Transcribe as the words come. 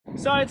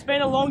So it's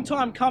been a long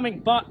time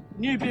coming, but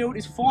new build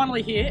is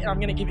finally here and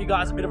I'm going to give you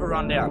guys a bit of a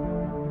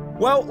rundown.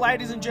 Well,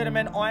 ladies and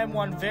gentlemen, I am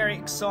one very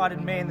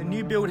excited man. The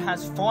new build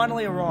has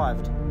finally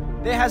arrived.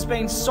 There has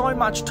been so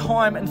much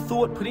time and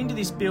thought put into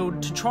this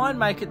build to try and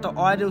make it the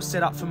ideal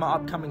setup for my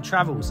upcoming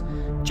travels.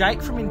 Jake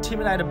from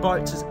Intimidator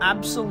Boats has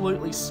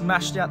absolutely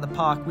smashed out the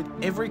park with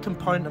every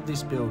component of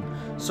this build.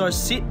 So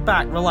sit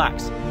back,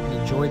 relax, and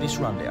enjoy this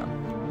rundown.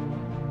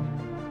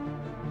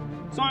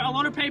 So a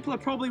lot of people are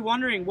probably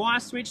wondering why I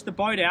switched the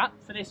boat out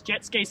for this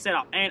jet ski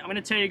setup, and I'm going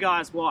to tell you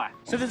guys why.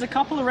 So there's a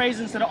couple of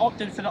reasons that I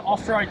opted for the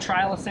off-road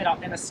trailer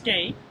setup and a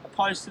ski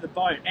opposed to the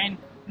boat, and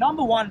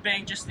number one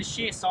being just the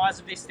sheer size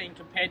of this thing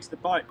compared to the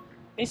boat.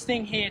 This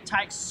thing here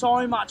takes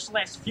so much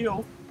less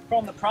fuel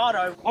from the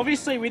Prado.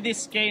 Obviously with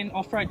this ski and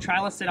off-road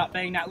trailer setup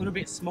being that little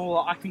bit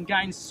smaller, I can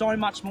gain so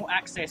much more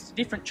access to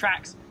different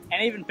tracks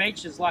and even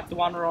beaches like the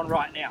one we're on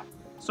right now.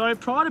 So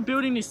prior to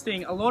building this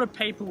thing, a lot of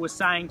people were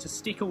saying to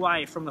stick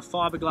away from the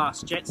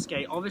fiberglass jet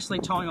ski. Obviously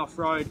towing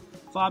off-road,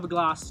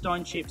 fiberglass,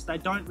 stone chips, they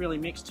don't really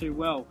mix too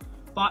well.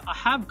 But I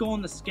have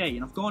gone the ski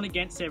and I've gone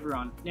against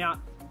everyone.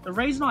 Now, the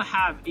reason I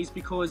have is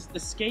because the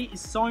ski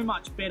is so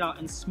much better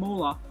and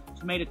smaller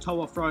for me to tow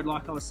off-road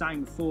like I was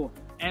saying before.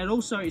 And it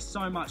also is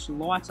so much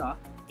lighter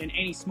than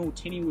any small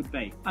tinny would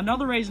be.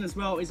 Another reason as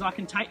well is I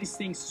can take this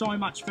thing so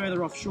much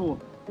further offshore.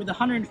 With a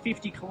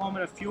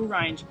 150-kilometer fuel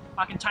range,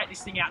 I can take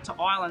this thing out to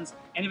islands,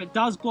 and if it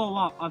does blow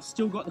up, I've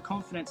still got the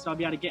confidence that I'll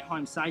be able to get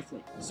home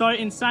safely. So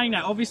in saying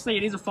that, obviously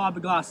it is a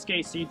fiberglass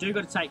ski, so you do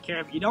got to take care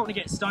of it. You don't want to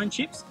get stone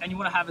chips, and you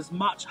want to have as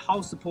much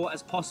hull support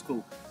as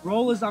possible.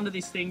 Rollers under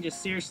this thing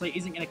just seriously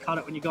isn't going to cut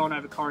it when you're going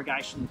over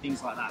corrugation and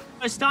things like that.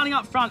 So starting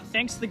up front,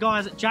 thanks to the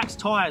guys at Jack's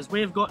Tyres,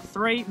 we've got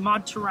 3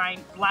 mud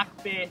terrain Black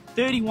Bear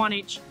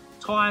 31-inch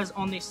tyres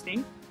on this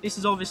thing. This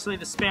is obviously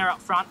the spare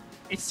up front.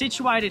 It's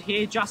situated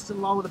here just to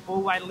lower the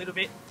ball weight a little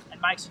bit and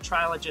makes the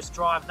trailer just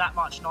drive that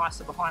much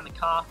nicer behind the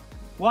car.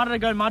 Why did I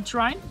go mud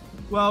terrain?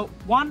 Well,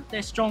 1,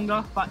 they're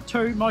stronger, but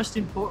 2, most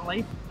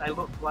importantly, they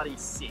look bloody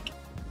sick.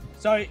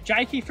 So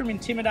Jakey from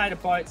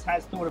Intimidator Boats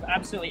has thought of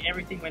absolutely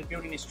everything when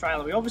building this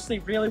trailer. We obviously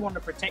really wanted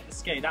to protect the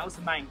ski. That was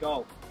the main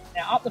goal.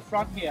 Now up the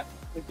front here,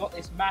 we've got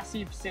this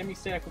massive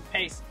semicircle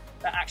piece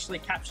that actually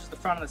captures the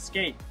front of the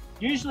ski.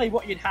 Usually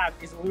what you'd have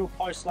is a little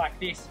post like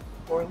this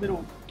or a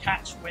little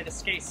catch where the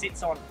ski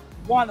sits on.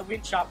 Wind the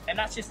winch up, and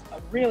that's just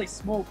a really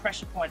small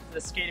pressure point for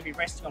the ski to be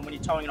resting on when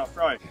you're towing it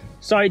off-road.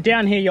 So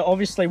down here you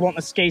obviously want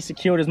the ski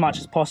secured as much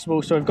as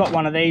possible, so we've got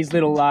one of these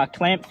little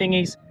clamp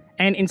thingies,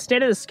 and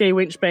instead of the ski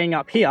winch being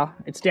up here,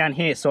 it's down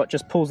here, so it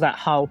just pulls that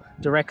hull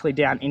directly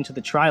down into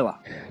the trailer.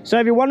 So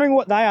if you're wondering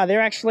what they are,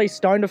 they're actually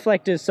stone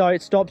deflectors, so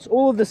it stops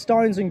all of the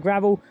stones and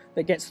gravel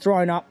that gets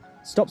thrown up,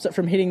 stops it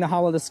from hitting the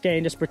hull of the ski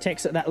and just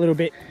protects it that little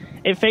bit.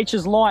 It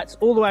features lights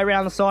all the way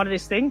around the side of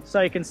this thing,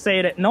 so you can see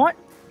it at night.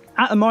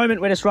 At the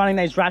moment, we're just running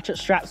these ratchet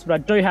straps, but I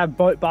do have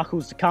boat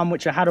buckles to come,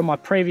 which I had on my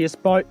previous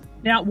boat.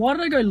 Now, why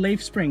did I go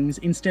leaf springs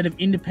instead of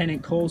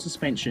independent coil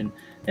suspension?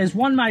 There's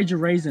one major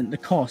reason, the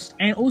cost,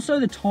 and also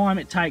the time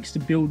it takes to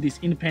build this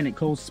independent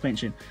coil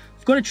suspension.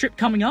 I've got a trip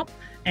coming up,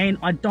 and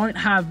I don't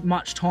have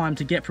much time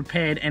to get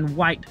prepared and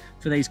wait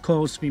for these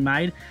coils to be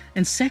made.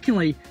 And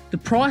secondly, the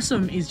price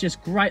of them is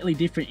just greatly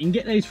different. You can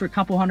get these for a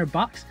couple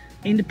 $100.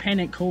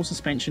 Independent coil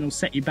suspension will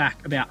set you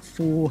back about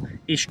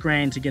 4-ish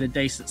grand to get a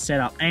decent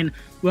setup. And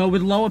well,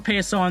 with lower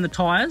PSI on the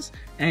tires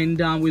and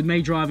with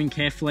me driving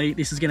carefully,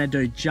 this is going to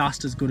do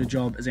just as good a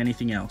job as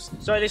anything else.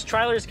 So this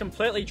trailer is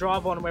completely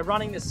drive on and we're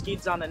running the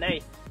skids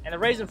underneath. And the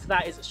reason for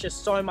that is it's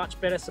just so much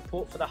better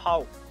support for the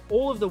hull.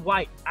 All of the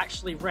weight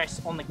actually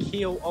rests on the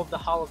keel of the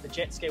hull of the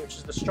jet ski, which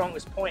is the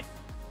strongest point.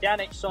 Down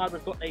each side,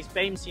 we've got these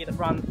beams here that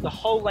run the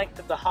whole length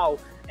of the hull,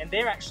 and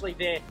they're actually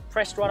there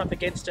pressed right up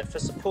against it for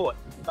support,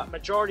 but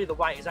majority of the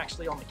weight is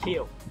actually on the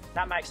keel.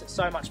 That makes it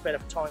so much better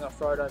for towing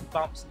off-road over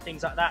bumps and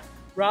things like that,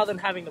 rather than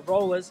having the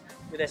rollers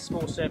with their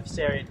small surface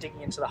area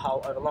digging into the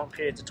hull over long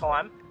periods of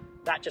time.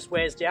 That just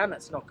wears down,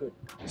 that's not good.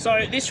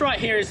 So this right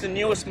here is the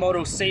newest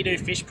model Seadoo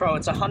Fish Pro.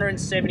 It's a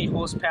 170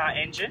 horsepower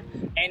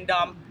engine, and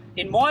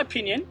in my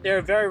opinion, they're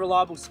a very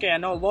reliable ski. I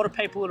know a lot of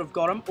people that have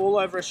got them all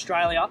over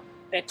Australia.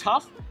 They're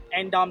tough,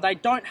 and they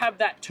don't have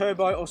that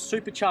turbo or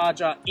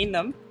supercharger in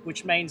them,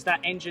 which means that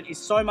engine is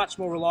so much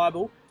more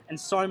reliable and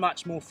so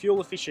much more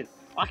fuel efficient.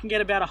 I can get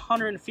about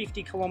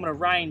 150-kilometer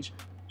range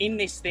in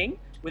this thing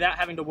without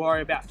having to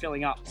worry about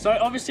filling up. So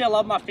obviously I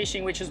love my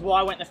fishing, which is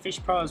why I went the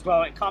Fish Pro as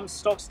well. It comes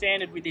stock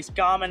standard with this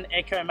Garmin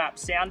EcoMap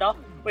sounder,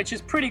 which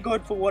is pretty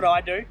good for what I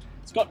do.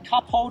 It's got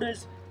cup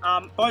holders,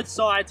 both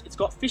sides. It's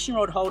got fishing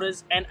rod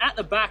holders, and at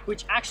the back,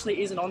 which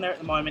actually isn't on there at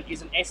the moment,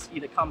 is an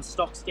Esky that comes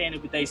stock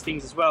standard with these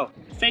things as well.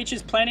 It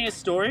features plenty of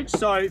storage,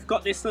 so you've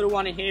got this little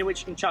one in here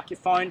which you can chuck your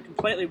phone,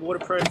 completely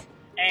waterproof.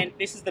 And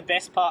this is the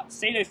best part,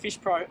 Seadoo Fish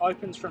Pro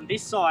opens from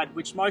this side,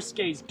 which most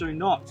skis do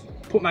not.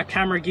 Put my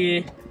camera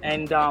gear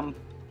and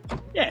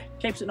yeah,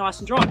 keeps it nice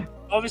and dry.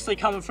 Obviously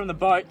coming from the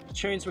boat, the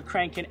tunes were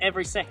cranking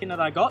every second that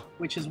I got,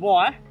 which is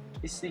why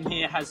this thing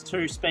here has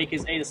 2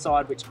 speakers either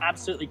side, which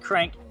absolutely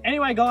crank.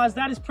 Anyway guys,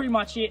 that is pretty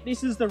much it.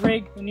 This is the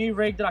rig, the new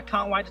rig that I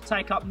can't wait to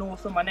take up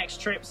north on my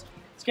next trips.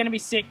 It's going to be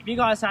sick. If you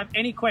guys have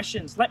any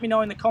questions, let me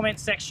know in the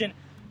comments section.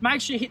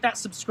 Make sure you hit that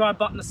subscribe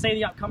button to see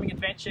the upcoming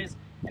adventures.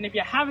 And if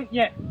you haven't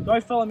yet, go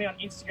follow me on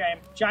Instagram,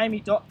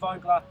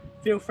 jamie.vogler.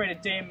 Feel free to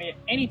DM me at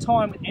any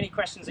time with any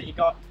questions that you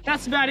got.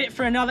 That's about it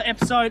for another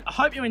episode. I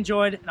hope you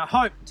enjoyed, and I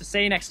hope to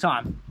see you next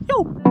time.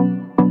 Yo!